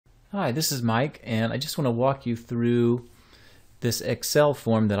Hi, this is Mike, and I just want to walk you through this Excel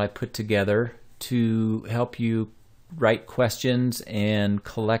form that I put together to help you write questions and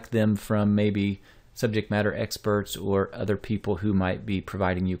collect them from maybe subject matter experts or other people who might be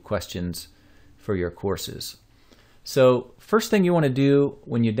providing you questions for your courses. So first thing you want to do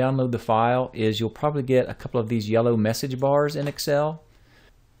when you download the file is you'll probably get a couple of these yellow message bars in Excel.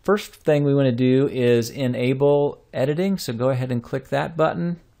 First thing we want to do is enable editing, so go ahead and click that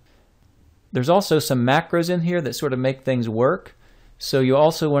button. There's also some macros in here that sort of make things work, so you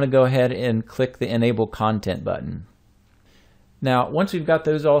also want to go ahead and click the Enable Content button. Now, once we've got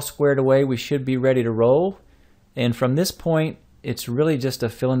those all squared away, we should be ready to roll. And from this point, it's really just a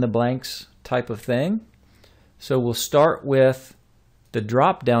fill-in-the-blanks type of thing. So we'll start with the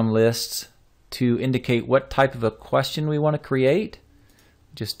drop-down lists to indicate what type of a question we want to create.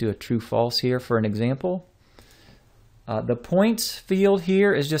 Just do a true-false here for an example. The points field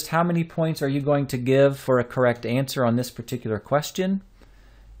here is just how many points are you going to give for a correct answer on this particular question.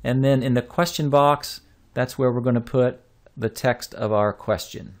 And then in the question box, that's where we're going to put the text of our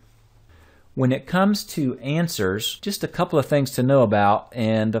question. When it comes to answers, just a couple of things to know about.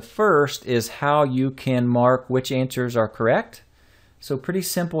 And the first is how you can mark which answers are correct. So pretty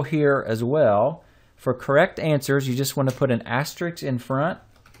simple here as well. For correct answers, you just want to put an asterisk in front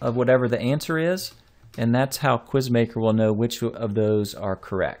of whatever the answer is. And that's how Quizmaker will know which of those are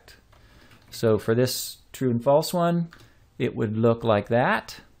correct. So for this true and false one, it would look like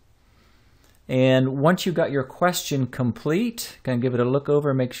that. And once you've got your question complete, kind of give it a look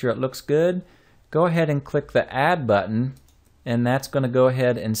over, make sure it looks good, go ahead and click the Add button, and that's going to go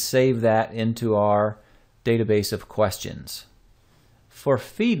ahead and save that into our database of questions. For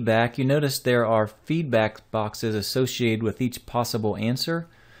feedback, you notice there are feedback boxes associated with each possible answer.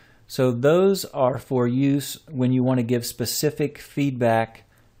 So those are for use when you want to give specific feedback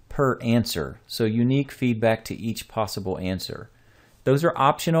per answer. So unique feedback to each possible answer. Those are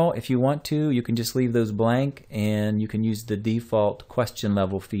optional. If you want to, you can just leave those blank and you can use the default question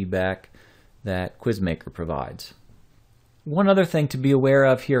level feedback that Quizmaker provides. One other thing to be aware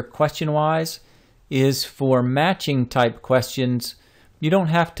of here question-wise is for matching type questions, you don't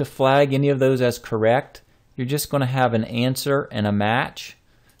have to flag any of those as correct. You're just going to have an answer and a match.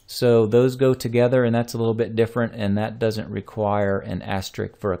 So those go together, and that's a little bit different, and that doesn't require an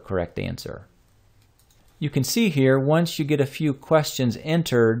asterisk for a correct answer. You can see here, once you get a few questions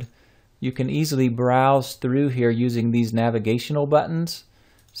entered, you can easily browse through here using these navigational buttons.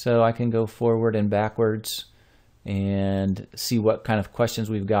 So I can go forward and backwards and see what kind of questions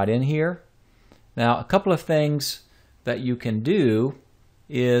we've got in here. Now, a couple of things that you can do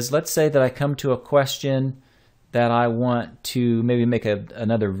is, let's say that I come to a question that I want to maybe make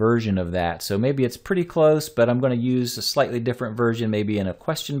another version of that. So maybe it's pretty close, but I'm going to use a slightly different version, maybe in a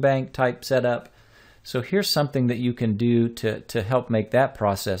question bank type setup. So here's something that you can do to help make that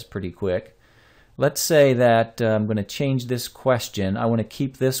process pretty quick. Let's say that I'm going to change this question. I want to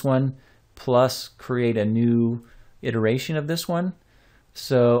keep this one plus create a new iteration of this one.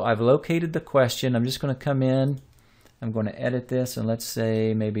 So I've located the question. I'm just going to come in. I'm going to edit this, and let's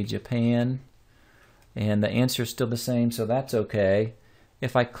say maybe Japan. And the answer is still the same, so that's okay.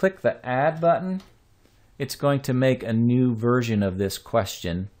 If I click the Add button, it's going to make a new version of this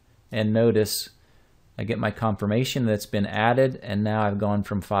question. And notice I get my confirmation that it's been added, and now I've gone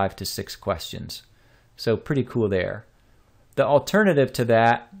from 5 to 6 questions. So pretty cool there. The alternative to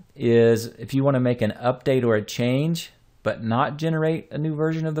that is if you want to make an update or a change, but not generate a new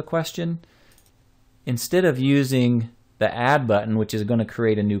version of the question, instead of using the Add button, which is going to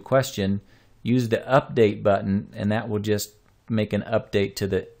create a new question, use the Update button, and that will just make an update to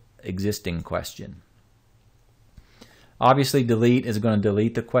the existing question. Obviously, delete is going to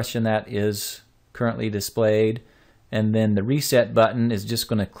delete the question that is currently displayed, and then the Reset button is just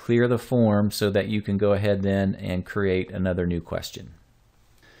going to clear the form so that you can go ahead then and create another new question.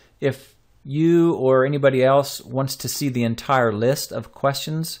 If you or anybody else wants to see the entire list of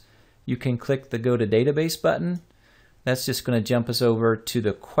questions, you can click the Go to Database button. That's just going to jump us over to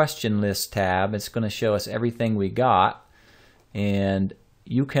the question list tab. It's going to show us everything we got. And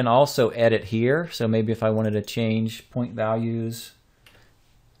you can also edit here. So maybe if I wanted to change point values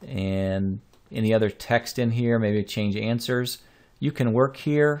and any other text in here, maybe change answers, you can work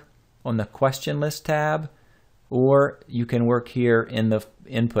here on the question list tab, or you can work here in the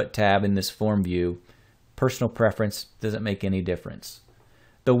input tab in this form view. Personal preference doesn't make any difference.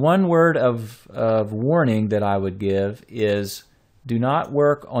 The one word of warning that I would give is do not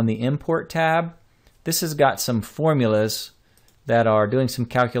work on the Import tab. This has got some formulas that are doing some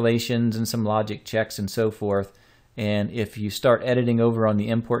calculations and some logic checks and so forth, And if you start editing over on the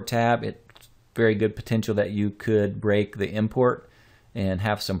import tab, it's very good potential that you could break the import and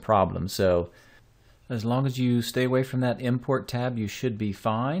have some problems. So as long as you stay away from that import tab, you should be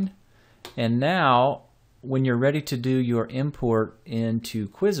fine. And now, when you're ready to do your import into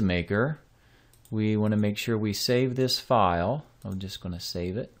Quizmaker, we want to make sure we save this file. I'm just going to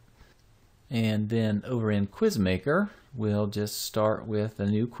save it. And then over in Quizmaker, we'll just start with a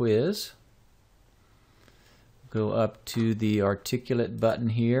new quiz. Go up to the articulate button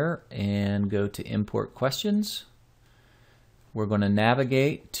here and go to Import Questions. We're going to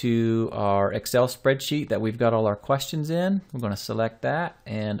navigate to our Excel spreadsheet that we've got all our questions in. We're going to select that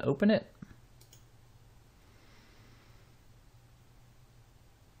and open it.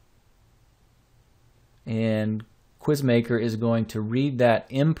 And Quizmaker is going to read that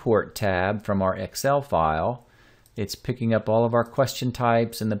import tab from our Excel file. It's picking up all of our question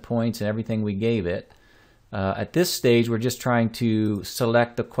types and the points and everything we gave it. At this stage, we're just trying to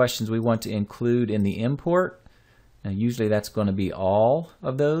select the questions we want to include in the import. Now, usually that's going to be all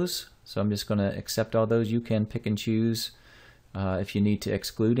of those, so I'm just going to accept all those. You can pick and choose if you need to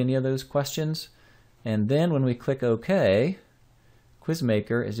exclude any of those questions. And then when we click OK,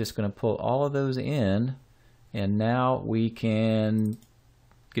 Quizmaker is just going to pull all of those in, and now we can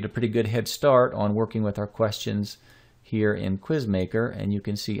get a pretty good head start on working with our questions here in Quizmaker. And you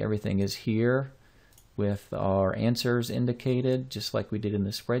can see everything is here with our answers indicated, just like we did in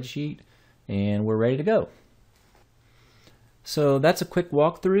the spreadsheet, and we're ready to go. So that's a quick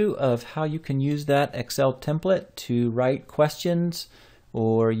walkthrough of how you can use that Excel template to write questions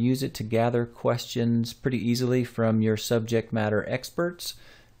or use it to gather questions pretty easily from your subject matter experts,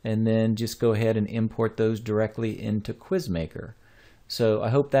 and then just go ahead and import those directly into Quizmaker. So I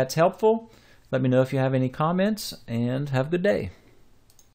hope that's helpful. Let me know if you have any comments, and have a good day.